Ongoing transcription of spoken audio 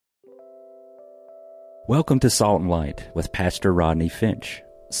Welcome to Salt and Light with Pastor Rodney Finch.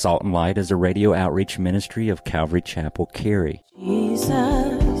 Salt and Light is a radio outreach ministry of Calvary Chapel, Cary. Jesus,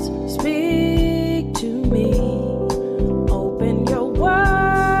 speak to me. Open your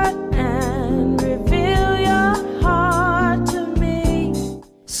word and reveal your heart to me.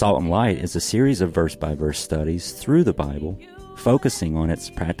 Salt and Light is a series of verse-by-verse studies through the Bible, focusing on its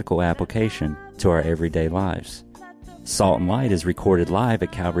practical application to our everyday lives. Salt and Light is recorded live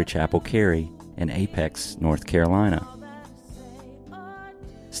at Calvary Chapel, Cary in Apex, North Carolina.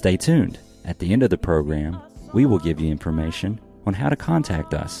 Stay tuned. At the end of the program, we will give you information on how to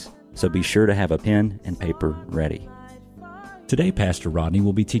contact us, so be sure to have a pen and paper ready. Today, Pastor Rodney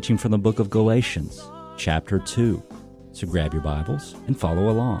will be teaching from the book of Galatians, chapter 2. So grab your Bibles and follow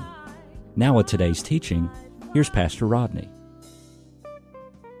along. Now with today's teaching, here's Pastor Rodney.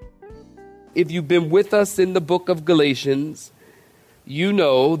 If you've been with us in the book of Galatians, you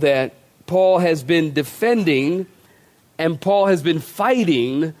know that Paul has been defending and Paul has been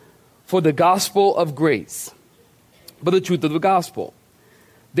fighting for the gospel of grace, for the truth of the gospel.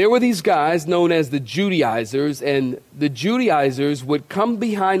 There were these guys known as the Judaizers, and the Judaizers would come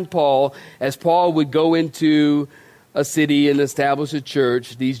behind Paul as Paul would go into a city and establish a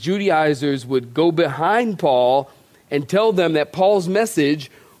church. These Judaizers would go behind Paul and tell them that Paul's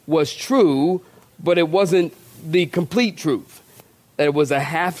message was true, but it wasn't the complete truth, that it was a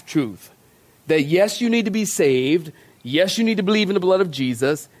half-truth. That yes, you need to be saved, yes, you need to believe in the blood of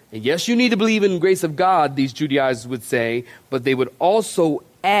Jesus, and yes, you need to believe in the grace of God, these Judaizers would say, but they would also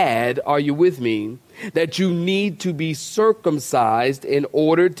add, are you with me, that you need to be circumcised in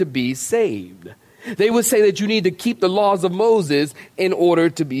order to be saved. They would say that you need to keep the laws of Moses in order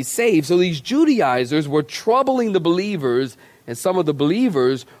to be saved. So these Judaizers were troubling the believers, and some of the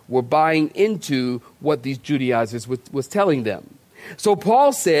believers were buying into what these Judaizers was telling them. So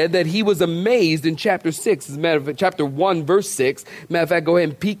Paul said that he was amazed in chapter 6, as a matter of fact, chapter 1, verse 6. Matter of fact, go ahead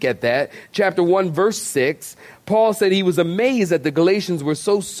and peek at that. Chapter 1, verse 6, Paul said he was amazed that the Galatians were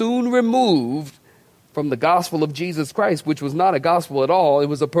so soon removed from the gospel of Jesus Christ, which was not a gospel at all. It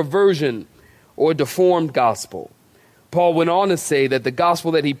was a perversion or a deformed gospel. Paul went on to say that the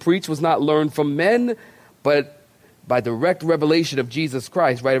gospel that he preached was not learned from men, but by direct revelation of Jesus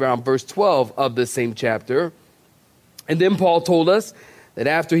Christ, right around verse 12 of the same chapter. And then Paul told us that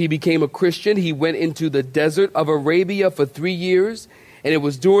after he became a Christian, he went into the desert of Arabia for 3 years. And it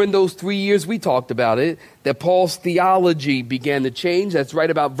was during those 3 years, we talked about it, that Paul's theology began to change. That's right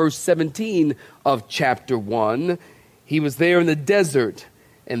about verse 17 of chapter 1. He was there in the desert,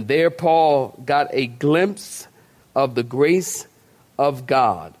 and there Paul got a glimpse of the grace of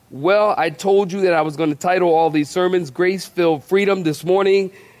God. Well, I told you that I was going to title all these sermons, Grace-Filled Freedom. This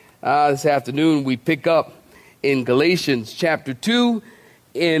morning, this afternoon, we pick up in Galatians chapter 2,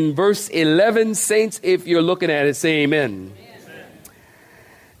 in verse 11. Saints, if you're looking at it, say amen. Amen.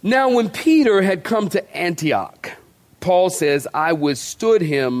 Now, when Peter had come to Antioch, Paul says, I withstood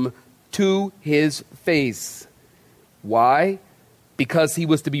him to his face. Why? Because he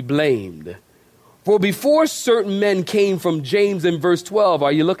was to be blamed. For before certain men came from James in verse 12,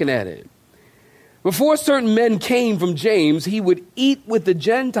 are you looking at it? Before certain men came from James, he would eat with the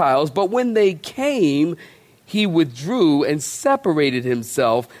Gentiles, but when they came, he withdrew and separated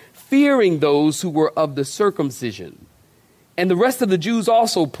himself, fearing those who were of the circumcision. And the rest of the Jews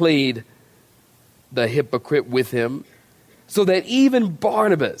also played the hypocrite with him, so that even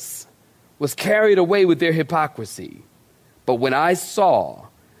Barnabas was carried away with their hypocrisy. But when I saw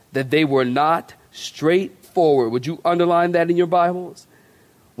that they were not straightforward, would you underline that in your Bibles?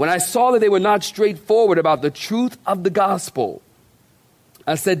 When I saw that they were not straightforward about the truth of the gospel,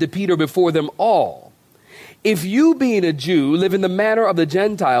 I said to Peter before them all, if you, being a Jew, live in the manner of the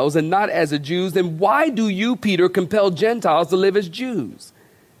Gentiles and not as a Jew, then why do you, Peter, compel Gentiles to live as Jews?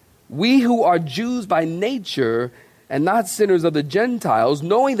 We who are Jews by nature and not sinners of the Gentiles,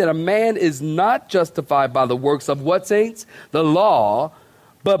 knowing that a man is not justified by the works of what, saints? The law,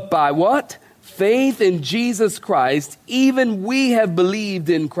 but by what? Faith in Jesus Christ. Even we have believed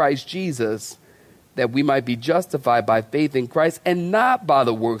in Christ Jesus, that we might be justified by faith in Christ and not by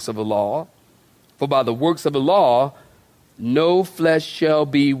the works of the law. For by the works of the law, no flesh shall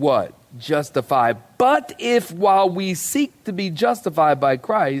be what? Justified. But if while we seek to be justified by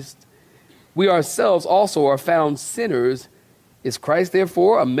Christ, we ourselves also are found sinners, is Christ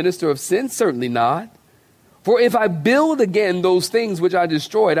therefore a minister of sin? Certainly not. For if I build again those things which I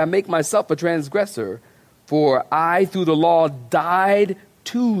destroyed, I make myself a transgressor. For I through the law died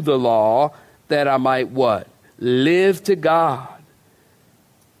to the law, that I might what? Live to God.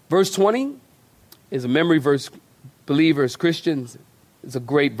 Verse 20 is a memory verse, believers, Christians. It's a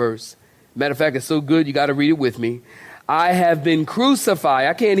great verse. Matter of fact, it's so good, you got to read it with me. I have been crucified.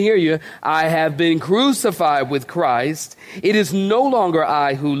 I can't hear you. I have been crucified with Christ. It is no longer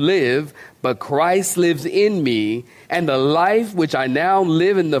I who live, but Christ lives in me. And the life which I now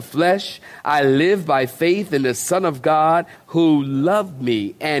live in the flesh, I live by faith in the Son of God who loved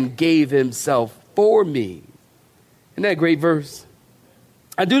me and gave himself for me. Isn't that a great verse?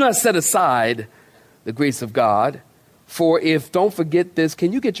 I do not set aside the grace of God. For if, don't forget this,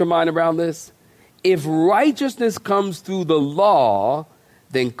 can you get your mind around this? If righteousness comes through the law,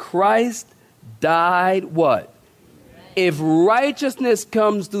 then Christ died what? If righteousness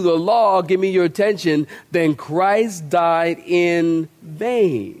comes through the law, give me your attention, then Christ died in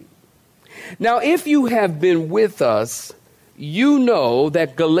vain. Now, if you have been with us, you know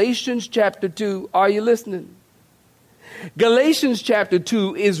that Galatians chapter 2, are you listening? Galatians chapter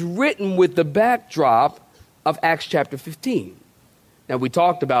 2 is written with the backdrop of Acts chapter 15. Now, we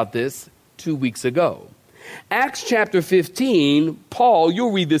talked about this 2 weeks ago. Acts chapter 15, Paul,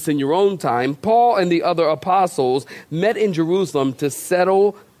 you'll read this in your own time, Paul and the other apostles met in Jerusalem to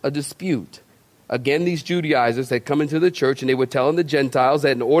settle a dispute. Again, these Judaizers had come into the church and they were telling the Gentiles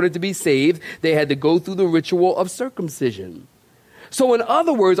that in order to be saved, they had to go through the ritual of circumcision. So in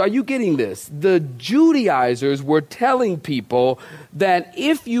other words, are you getting this? The Judaizers were telling people that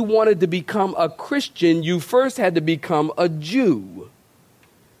if you wanted to become a Christian, you first had to become a Jew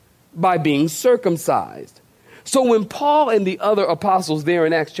by being circumcised. So when Paul and the other apostles there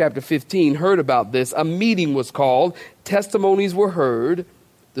in Acts chapter 15 heard about this, a meeting was called, testimonies were heard,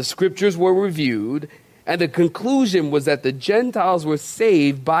 the scriptures were reviewed, and the conclusion was that the Gentiles were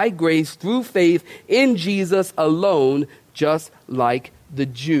saved by grace through faith in Jesus alone, just like the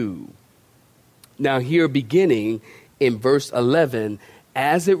Jew. Now here beginning in verse 11,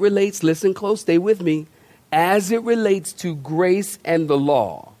 as it relates, listen close, stay with me, as it relates to grace and the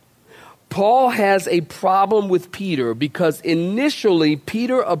law, Paul has a problem with Peter because initially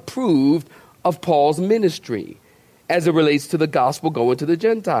Peter approved of Paul's ministry as it relates to the gospel going to the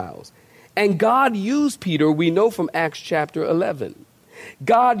Gentiles. And God used Peter, we know from Acts chapter 11.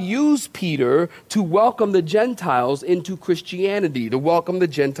 God used Peter to welcome the Gentiles into Christianity, to welcome the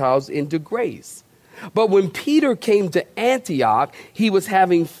Gentiles into grace. But when Peter came to Antioch, he was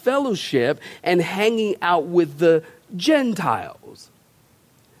having fellowship and hanging out with the Gentiles.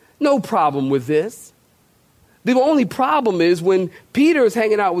 No problem with this. The only problem is when Peter is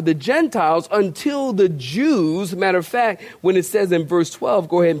hanging out with the Gentiles until the Jews, matter of fact, when it says in verse 12,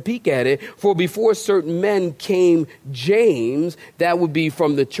 go ahead and peek at it, for before certain men came James, that would be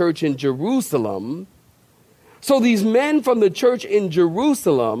from the church in Jerusalem. So these men from the church in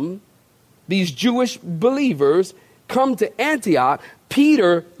Jerusalem, these Jewish believers, come to Antioch.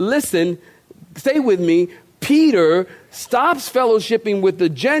 Peter, listen, stay with me, Peter stops fellowshipping with the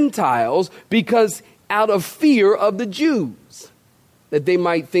Gentiles because out of fear of the Jews, that they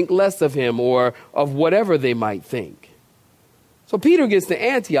might think less of him or of whatever they might think. So Peter gets to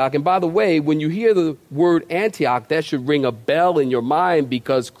Antioch, and by the way, when you hear the word Antioch, that should ring a bell in your mind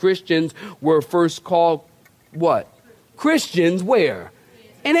because Christians were first called what? Christians where?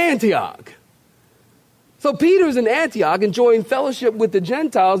 In Antioch. So Peter's in Antioch enjoying fellowship with the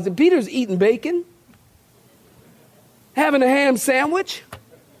Gentiles, and Peter's eating bacon, having a ham sandwich,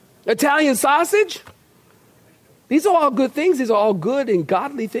 Italian sausage. These are all good things. These are all good and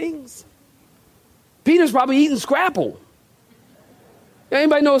godly things. Peter's probably eating scrapple.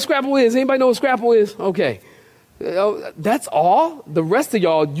 Anybody know what scrapple is? Anybody know what scrapple is? Okay. That's all? The rest of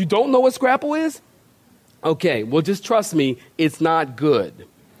y'all, you don't know what scrapple is? Okay, well, just trust me, it's not good.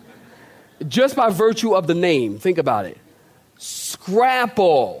 Just by virtue of the name, think about it.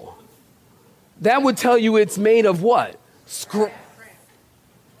 Scrapple. That would tell you it's made of what?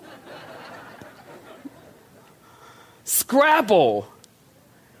 Scrapple.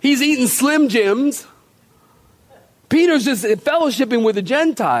 He's eating Slim Jims. Peter's just fellowshipping with the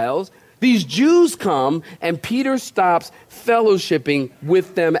Gentiles. These Jews come, and Peter stops fellowshipping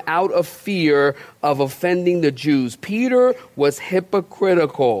with them out of fear of offending the Jews. Peter was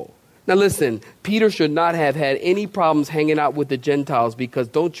hypocritical. Now listen, Peter should not have had any problems hanging out with the Gentiles because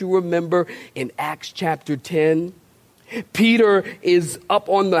don't you remember in Acts chapter 10? Peter is up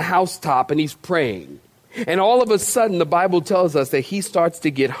on the housetop and he's praying. And all of a sudden, the Bible tells us that he starts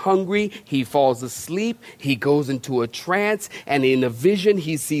to get hungry. He falls asleep. He goes into a trance. And in a vision,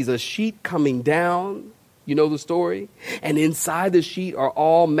 he sees a sheet coming down. You know the story? And inside the sheet are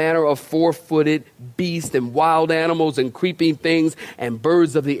all manner of four-footed beasts and wild animals and creeping things and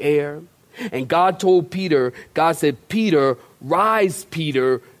birds of the air. And God told Peter, God said, Peter, rise,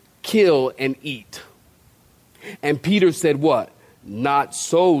 Peter, kill and eat. And Peter said what? Not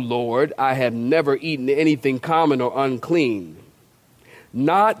so, Lord. I have never eaten anything common or unclean.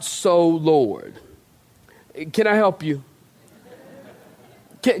 Not so, Lord. Can I help you?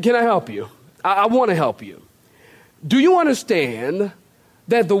 Can I help you? I want to help you. Do you understand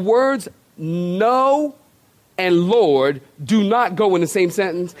that the words no and Lord do not go in the same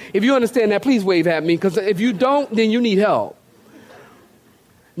sentence? If you understand that, please wave at me, because if you don't, then you need help.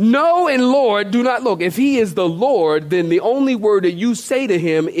 No and Lord do not look. If he is the Lord, then the only word that you say to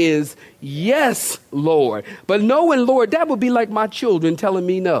him is yes, Lord. But no and Lord, that would be like my children telling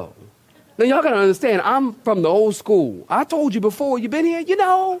me no. Now, y'all got to understand, I'm from the old school. I told you before, you been here,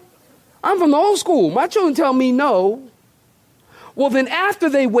 I'm from the old school. My children tell me no. Well, then after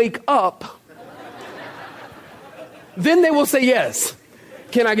they wake up, then they will say yes.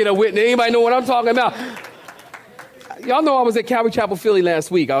 Can I get a witness? Anybody know what I'm talking about? Y'all know I was at Calvary Chapel, Philly last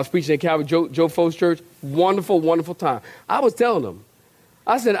week. I was preaching at Calvary Joe Fo's church. Wonderful, wonderful time. I was telling them,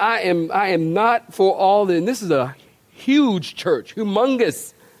 I said, I am not for all this. And this is a huge church,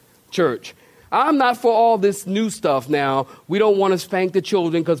 humongous church. I'm not for all this new stuff now. We don't want to spank the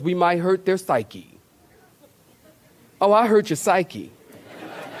children because we might hurt their psyche. Oh, I hurt your psyche.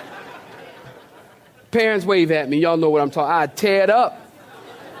 Parents wave at me. Y'all know what I'm talking. I tear it up.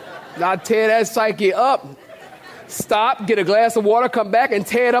 I tear that psyche up. Stop, get a glass of water, come back and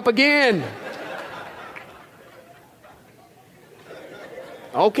tear it up again.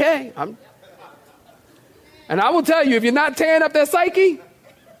 Okay. And I will tell you, if you're not tearing up that psyche,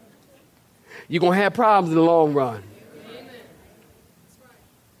 you're going to have problems in the long run.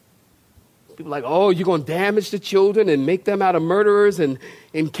 People are like, oh, you're going to damage the children and make them out of murderers and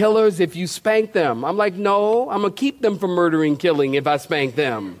killers if you spank them. I'm like, no, I'm going to keep them from murdering, killing if I spank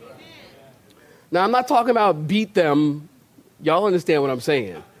them. Now, I'm not talking about beat them. Y'all understand what I'm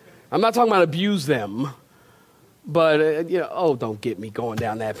saying. I'm not talking about abuse them. But, don't get me going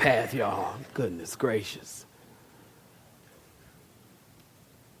down that path, y'all. Goodness gracious.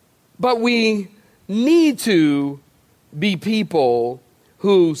 But we need to be people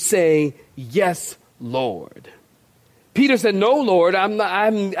who say, yes, Lord. Peter said, no, Lord,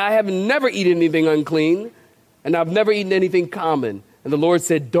 I have never eaten anything unclean, and I've never eaten anything common. And the Lord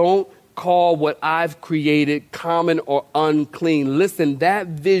said, don't call what I've created common or unclean. Listen, that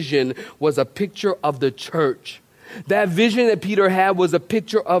vision was a picture of the church. That vision that Peter had was a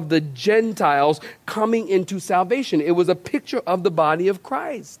picture of the Gentiles coming into salvation. It was a picture of the body of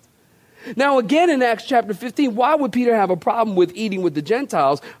Christ. Now, again, in Acts chapter 15, why would Peter have a problem with eating with the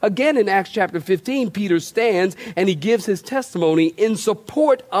Gentiles? Again, in Acts chapter 15, Peter stands and he gives his testimony in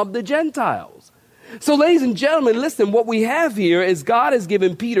support of the Gentiles. So, ladies and gentlemen, listen, what we have here is God has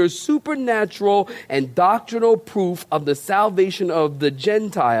given Peter supernatural and doctrinal proof of the salvation of the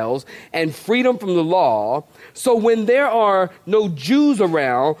Gentiles and freedom from the law. So when there are no Jews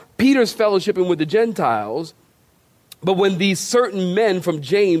around, Peter's fellowshipping with the Gentiles. But when these certain men from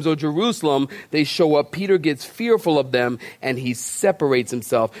James or Jerusalem, they show up, Peter gets fearful of them and he separates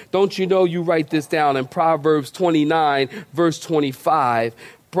himself. Don't you know, you write this down in Proverbs 29, verse 25.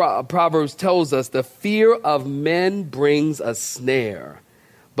 Proverbs tells us the fear of men brings a snare,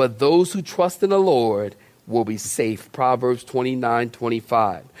 but those who trust in the Lord will be safe. Proverbs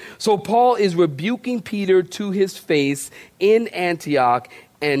 29:25. So Paul is rebuking Peter to his face in Antioch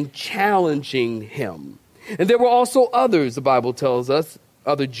and challenging him. And there were also others, the Bible tells us,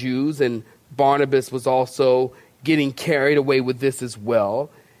 other Jews, and Barnabas was also getting carried away with this as well.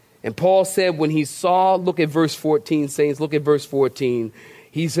 And Paul said when he saw, look at verse 14, saints, look at verse 14.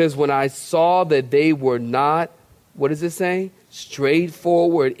 He says, when I saw that they were not, what does it say?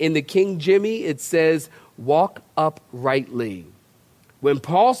 Straightforward. In the King Jimmy, it says, walk uprightly. When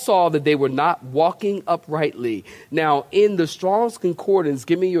Paul saw that they were not walking uprightly. Now, in the Strong's Concordance,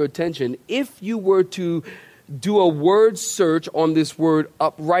 give me your attention. If you were to do a word search on this word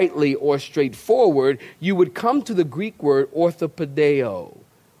uprightly or straightforward, you would come to the Greek word orthopedeo.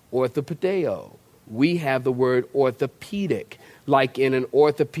 Orthopedeo. We have the word orthopedic, like in an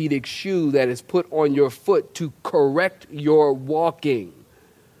orthopedic shoe that is put on your foot to correct your walking.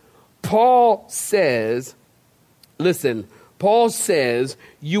 Paul says, listen, Paul says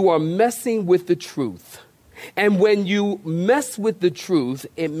you are messing with the truth. And when you mess with the truth,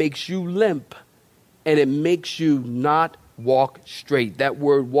 it makes you limp and it makes you not walk straight. That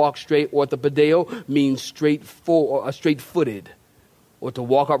word walk straight, orthopedeo, means straight-footed, or to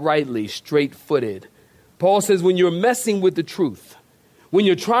walk uprightly, straight-footed. Paul says when you're messing with the truth, when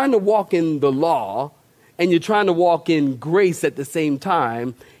you're trying to walk in the law and you're trying to walk in grace at the same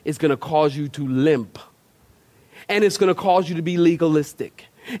time, it's going to cause you to limp. And it's going to cause you to be legalistic.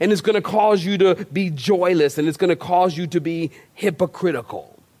 And it's going to cause you to be joyless, and it's going to cause you to be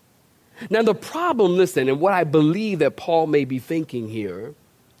hypocritical. Now, the problem, listen, and what I believe that Paul may be thinking here,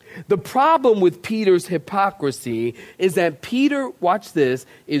 the problem with Peter's hypocrisy is that Peter, watch this,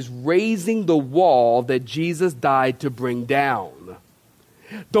 is raising the wall that Jesus died to bring down.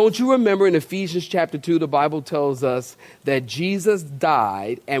 Don't you remember in Ephesians chapter 2, the Bible tells us that Jesus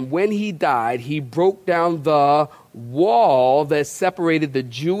died, and when he died, he broke down the wall that separated the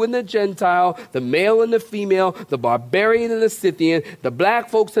Jew and the Gentile, the male and the female, the barbarian and the Scythian, the black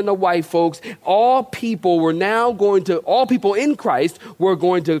folks and the white folks. All people in Christ were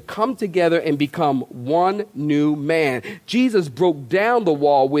going to come together and become one new man. Jesus broke down the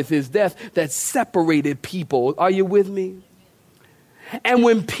wall with his death that separated people. Are you with me? And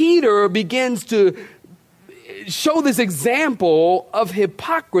when Peter begins to show this example of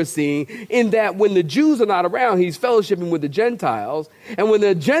hypocrisy in that when the Jews are not around, he's fellowshipping with the Gentiles. And when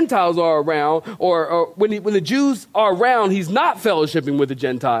the Gentiles are around, or when the Jews are around, he's not fellowshipping with the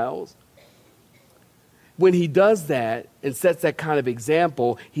Gentiles. When he does that and sets that kind of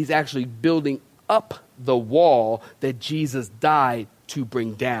example, he's actually building up the wall that Jesus died to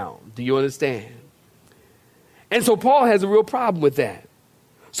bring down. Do you understand? And so Paul has a real problem with that.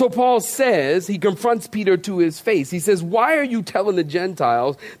 So Paul says, he confronts Peter to his face. He says, why are you telling the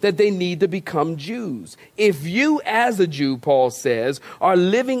Gentiles that they need to become Jews? If you as a Jew, Paul says, are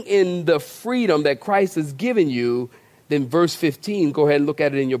living in the freedom that Christ has given you, then verse 15, go ahead and look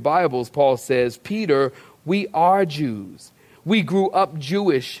at it in your Bibles. Paul says, Peter, we are Jews. We grew up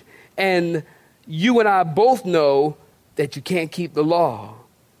Jewish, and you and I both know that you can't keep the law.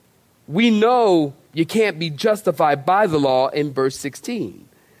 We know you can't be justified by the law in verse 16.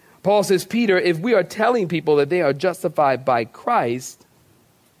 Paul says, Peter, if we are telling people that they are justified by Christ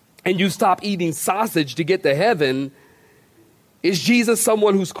and you stop eating sausage to get to heaven, is Jesus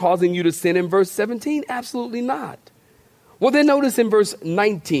someone who's causing you to sin in verse 17? Absolutely not. Well, then notice in verse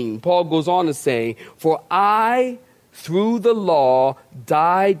 19, Paul goes on to say, for I, through the law,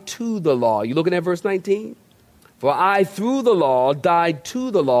 died to the law. You looking at verse 19? For I, through the law, died to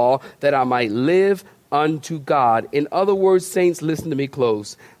the law that I might live unto God. In other words, saints, listen to me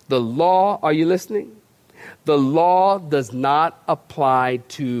close. The law, are you listening? The law does not apply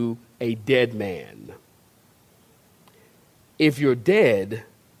to a dead man. If you're dead,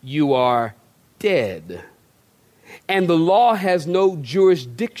 you are dead. And the law has no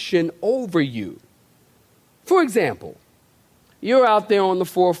jurisdiction over you. For example, you're out there on the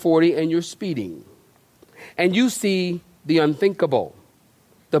 440 and you're speeding. And you see the unthinkable,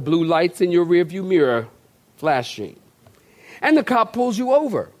 the blue lights in your rearview mirror flashing. And the cop pulls you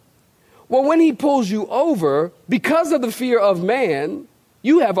over. Well, when he pulls you over, because of the fear of man,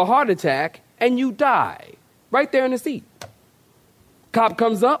 you have a heart attack and you die right there in the seat. Cop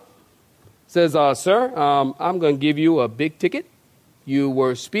comes up, says, sir, I'm going to give you a big ticket. You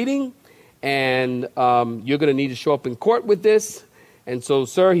were speeding, and you're going to need to show up in court with this. And so,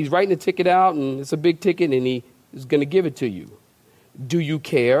 sir, he's writing the ticket out, and it's a big ticket, and he is going to give it to you. Do you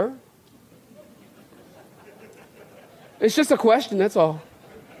care? It's just a question, that's all.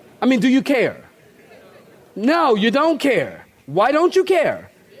 I mean, do you care? No, you don't care. Why don't you care?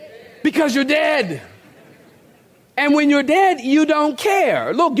 Because you're dead. And when you're dead, you don't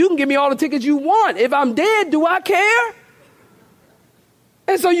care. Look, you can give me all the tickets you want. If I'm dead, do I care?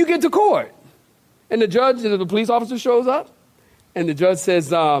 And so you get to court. And the judge, the police officer shows up. And the judge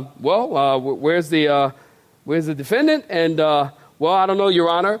says, where's the defendant? And, well, I don't know, Your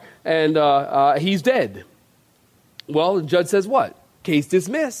Honor. And he's dead. Well, the judge says what? Case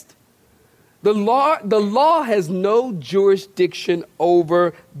dismissed. The law has no jurisdiction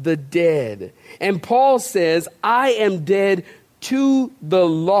over the dead. And Paul says, I am dead to the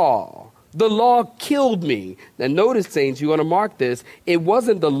law. The law killed me. Now notice, saints, you want to mark this. It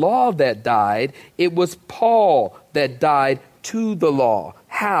wasn't the law that died. It was Paul that died to the law.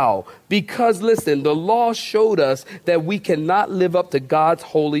 How? Because, listen, the law showed us that we cannot live up to God's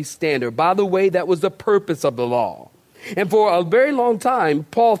holy standard. By the way, that was the purpose of the law. And for a very long time,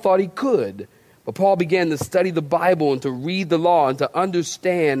 Paul thought he could. But Paul began to study the Bible and to read the law and to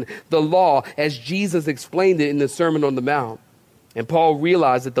understand the law as Jesus explained it in the Sermon on the Mount. And Paul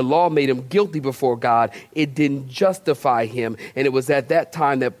realized that the law made him guilty before God. It didn't justify him. And it was at that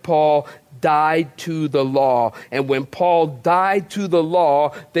time that Paul died to the law. And when Paul died to the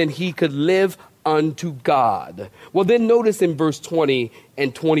law, then he could live unto God. Well, then notice in verse 20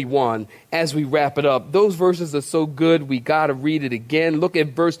 and 21, as we wrap it up, those verses are so good, we got to read it again. Look at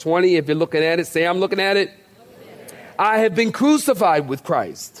verse 20. If you're looking at it, say, I'm looking at it. I have been crucified with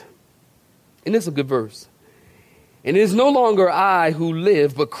Christ. And this is a good verse. And it is no longer I who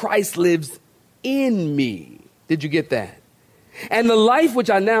live, but Christ lives in me. Did you get that? And the life which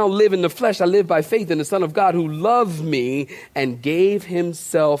I now live in the flesh, I live by faith in the Son of God who loved me and gave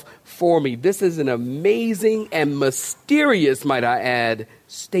himself for me. This is an amazing and mysterious, might I add,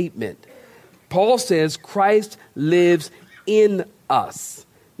 statement. Paul says Christ lives in us.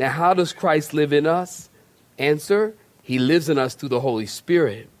 Now, how does Christ live in us? Answer, he lives in us through the Holy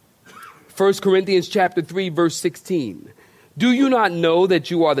Spirit. 1 Corinthians chapter 3, verse 16. Do you not know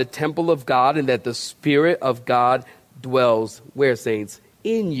that you are the temple of God and that the Spirit of God dwells, where, saints?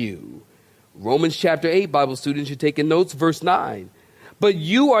 In you. Romans chapter 8, Bible students, you're taking notes, verse 9. But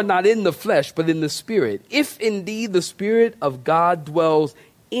you are not in the flesh, but in the Spirit, if indeed the Spirit of God dwells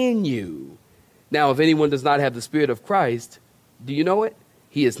in you. Now, if anyone does not have the Spirit of Christ, do you know it?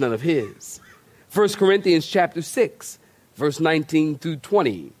 He is none of his. 1 Corinthians chapter 6, verse 19 through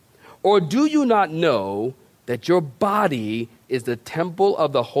 20. Or do you not know that your body is the temple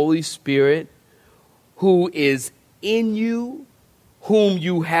of the Holy Spirit who is in you, whom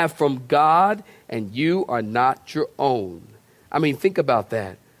you have from God, and you are not your own? I mean, think about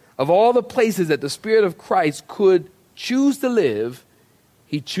that. Of all the places that the Spirit of Christ could choose to live,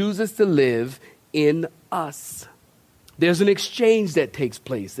 he chooses to live in us. There's an exchange that takes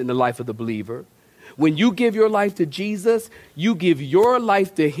place in the life of the believer. When you give your life to Jesus, you give your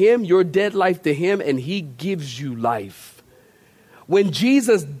life to him, your dead life to him, and he gives you life. When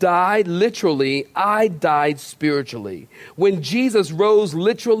Jesus died literally, I died spiritually. When Jesus rose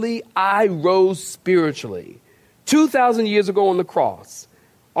literally, I rose spiritually. 2,000 years ago on the cross,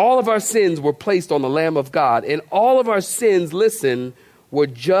 all of our sins were placed on the Lamb of God, and all of our sins, listen, were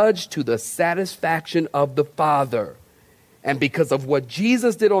judged to the satisfaction of the Father. And because of what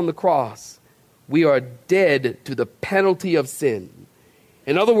Jesus did on the cross, we are dead to the penalty of sin.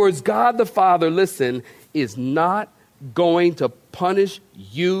 In other words, God the Father, listen, is not going to punish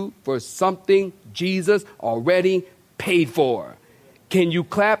you for something Jesus already paid for. Can you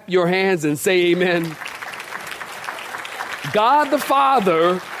clap your hands and say amen? God the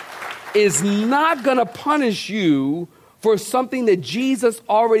Father is not going to punish you for something that Jesus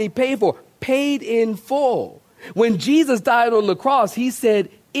already paid for, paid in full. When Jesus died on the cross, he said,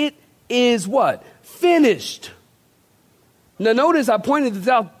 it is what? Finished. Now notice I pointed this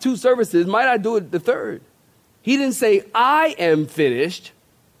out 2 services. Might I do it the third? He didn't say, I am finished,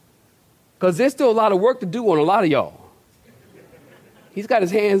 because there's still a lot of work to do on a lot of y'all. He's got his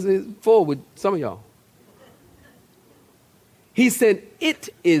hands full with some of y'all. He said, it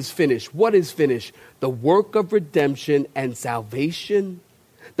is finished. What is finished? The work of redemption and salvation.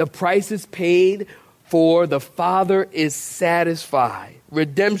 The price is paid, for the Father is satisfied.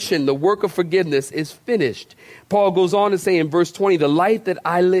 Redemption, the work of forgiveness, is finished. Paul goes on to say in verse 20, the life that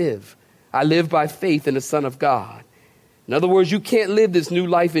I live by faith in the Son of God. In other words, you can't live this new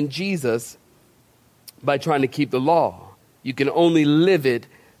life in Jesus by trying to keep the law. You can only live it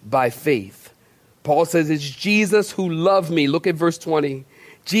by faith. Paul says it's Jesus who loved me. Look at verse 20.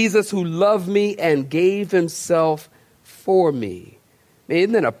 Jesus who loved me and gave himself for me. Man,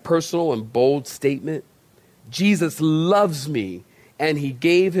 isn't that a personal and bold statement? Jesus loves me and he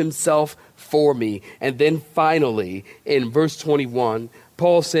gave himself for me. And then finally, in verse 21,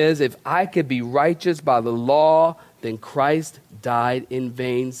 Paul says, if I could be righteous by the law, then Christ died in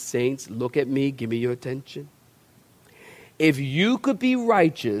vain. Saints, look at me. Give me your attention. If you could be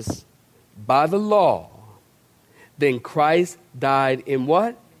righteous by the law, then Christ died in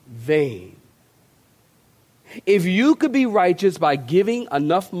what? Vain. If you could be righteous by giving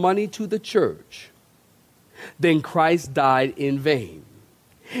enough money to the church, then Christ died in vain.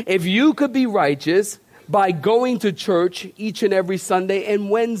 If you could be righteous by going to church each and every Sunday and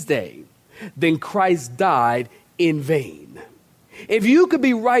Wednesday, then Christ died in vain. If you could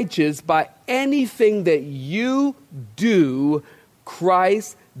be righteous by anything that you do,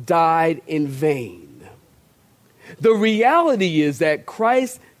 Christ died in vain. The reality is that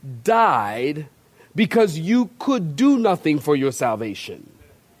Christ died because you could do nothing for your salvation.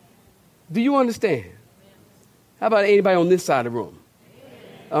 Do you understand? How about anybody on this side of the room?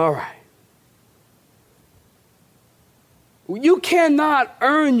 All right. You cannot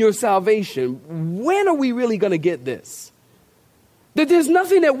earn your salvation. When are we really going to get this? That there's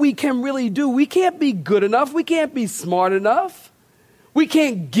nothing that we can really do. We can't be good enough. We can't be smart enough. We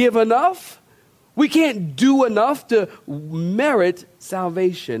can't give enough. We can't do enough to merit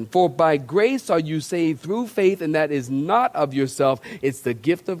salvation. For by grace are you saved through faith, and that is not of yourself. It's the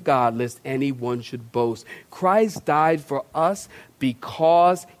gift of God, lest anyone should boast. Christ died for us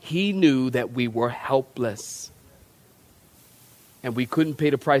because he knew that we were helpless. And we couldn't pay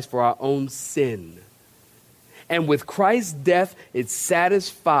the price for our own sin. And with Christ's death, it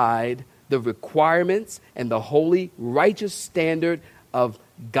satisfied the requirements and the holy, righteous standard of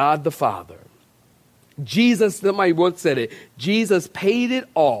God the Father. Jesus, somebody once said it, Jesus paid it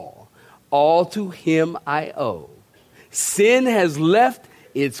all to him I owe. Sin has left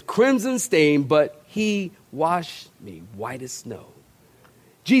its crimson stain, but he washed me white as snow.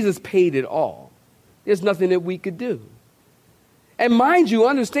 Jesus paid it all. There's nothing that we could do. And mind you,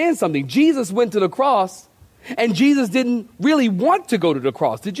 understand something. Jesus went to the cross, and Jesus didn't really want to go to the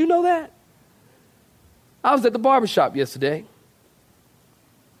cross. Did you know that? I was at the barbershop yesterday.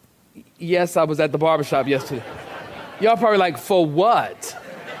 Yes, I was at the barbershop yesterday. Y'all probably like, for what?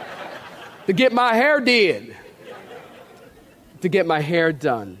 To get my hair did. To get my hair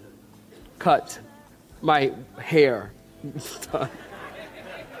done. Cut my hair done.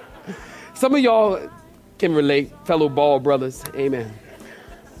 Some of y'all can relate, fellow bald brothers. Amen.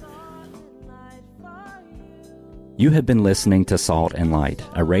 You have been listening to Salt and Light,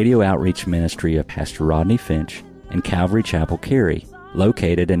 a radio outreach ministry of Pastor Rodney Finch and Calvary Chapel, Cary,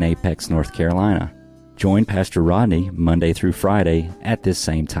 located in Apex, North Carolina. Join Pastor Rodney Monday through Friday at this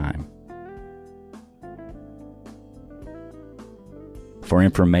same time. For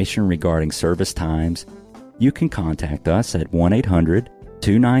information regarding service times, you can contact us at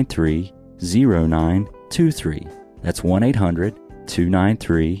 1-800-293-0923. That's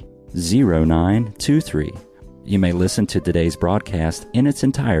 1-800-293-0923. You may listen to today's broadcast in its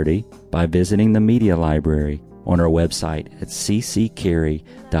entirety by visiting the media library on our website at cccary.org.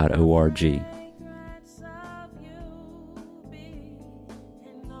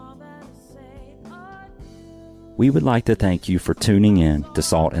 We would like to thank you for tuning in to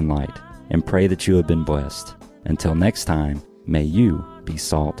Salt and Light and pray that you have been blessed. Until next time, may you be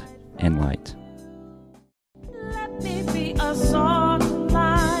salt and light. Let me be a salt.